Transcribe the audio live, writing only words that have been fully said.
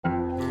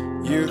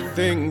You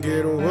think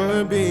it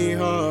would be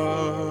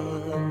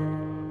hard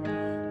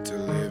to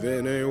live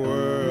in a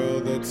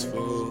world that's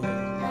full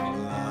of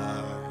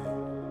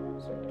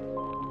lies.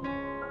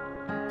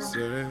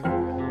 Say,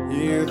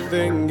 you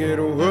think it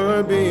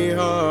would be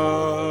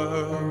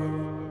hard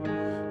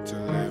to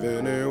live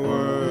in a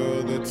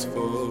world that's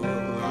full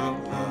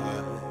of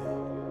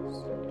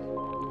lies.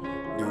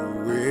 Do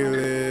we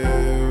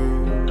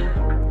live?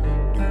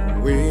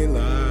 Do we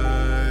lie?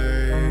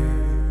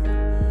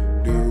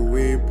 Do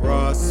we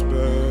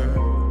prosper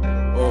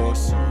or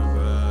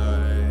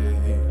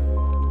survive?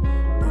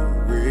 Do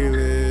we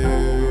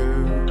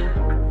live?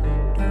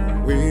 Do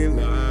we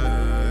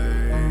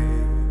lie?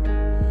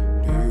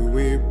 Do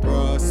we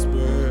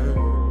prosper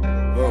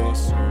or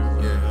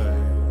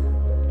survive?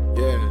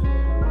 Yeah.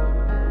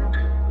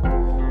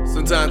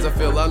 Sometimes I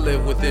feel I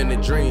live within a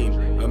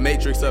dream, a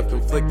matrix of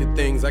conflicted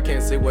things, I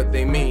can't say what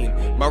they mean.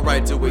 My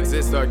right to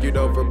exist argued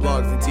over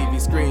blogs and TV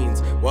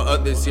screens, while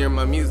others hear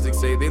my music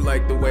say they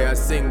like the way I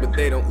sing, but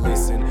they don't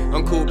listen.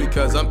 I'm cool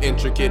because I'm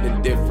intricate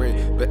and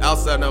different, but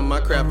outside of my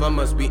craft I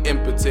must be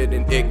impotent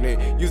and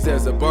ignorant, used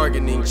as a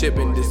bargaining chip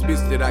in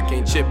disputes that I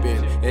can't chip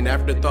in. An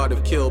afterthought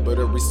of kill, but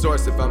a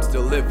resource if I'm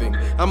still living.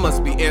 I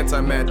must be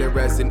antimatter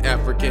as an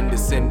African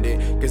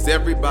descendant, cause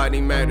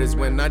everybody matters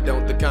when I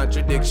don't. The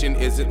contradiction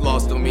isn't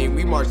lost on me.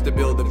 We march to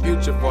build a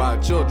future for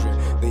our children,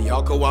 then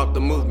y'all co-opt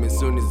the movement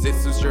soon as it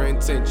suits your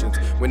intentions.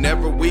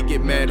 Whenever we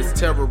get mad, it's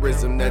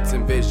terrorism that's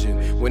envisioned.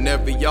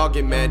 Whenever y'all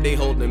get mad, they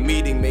hold a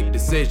meeting, make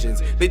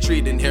decisions. They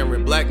treat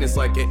inherent blackness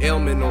like an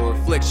ailment or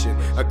affliction.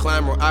 A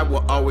crime where I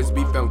will always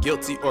be found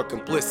guilty or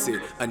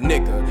complicit. A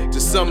nigga, to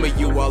some of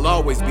you I'll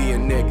always be a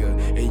nigga,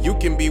 and you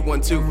can be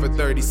one too for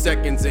 30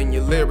 seconds in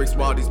your lyrics,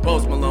 while these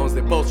Post Malones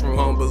that post from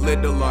home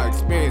belittle our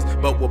experience,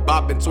 but we'll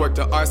bop and twerk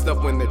to our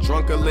stuff when they're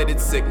drunk or lit.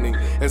 It's sickening,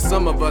 and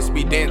some of us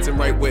be dancing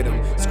right with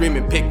them,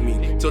 screaming pick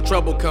me. Till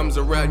trouble comes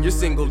around, you're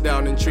singled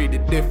out and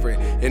treated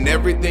different, and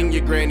everything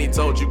your granny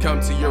told you come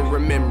to your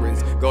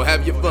remembrance. Go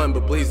have your fun,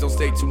 but please don't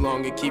stay too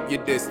long and keep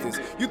your distance.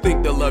 You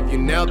think they'll love you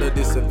now, they'll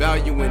disavow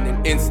you in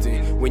an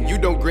instant. When you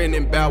don't grin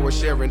and bow or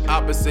share an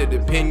opposite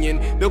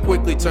opinion, they'll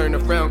quickly turn a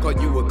frown, call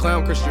you a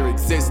clown, curse your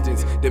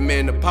existence,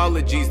 demand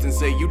apologies and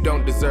say you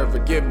don't deserve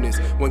forgiveness.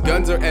 When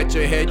guns are at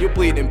your head, you'll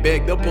plead and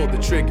beg, they'll pull the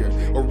trigger,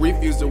 or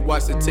refuse to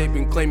watch the tape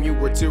and claim you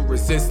were too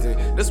resistant.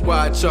 That's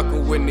why I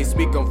chuckle when they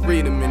speak on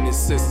freedom in this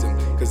system,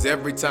 cause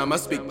every time I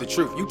speak the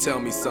truth, you tell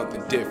me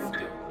something different.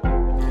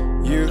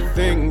 You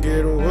think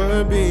it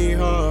would be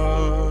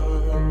hard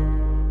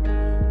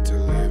to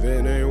live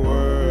in a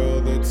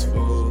world that's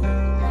full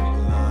of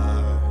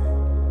lies.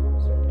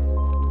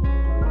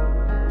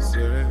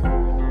 Say,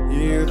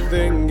 you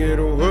think it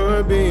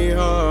would be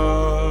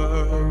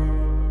hard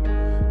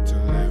to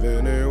live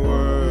in a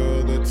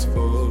world that's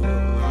full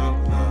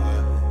of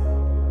lies.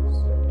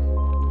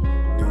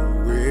 Do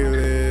we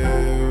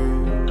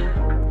live?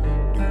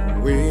 Do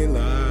we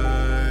lie?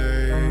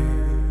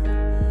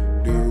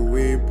 Do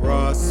we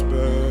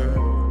prosper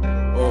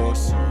or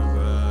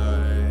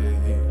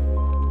survive?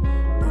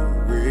 Do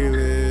we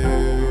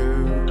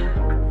live?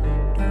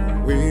 Do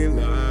we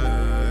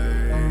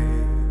lie?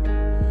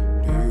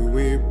 Do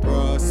we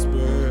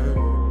prosper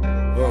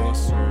or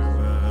survive?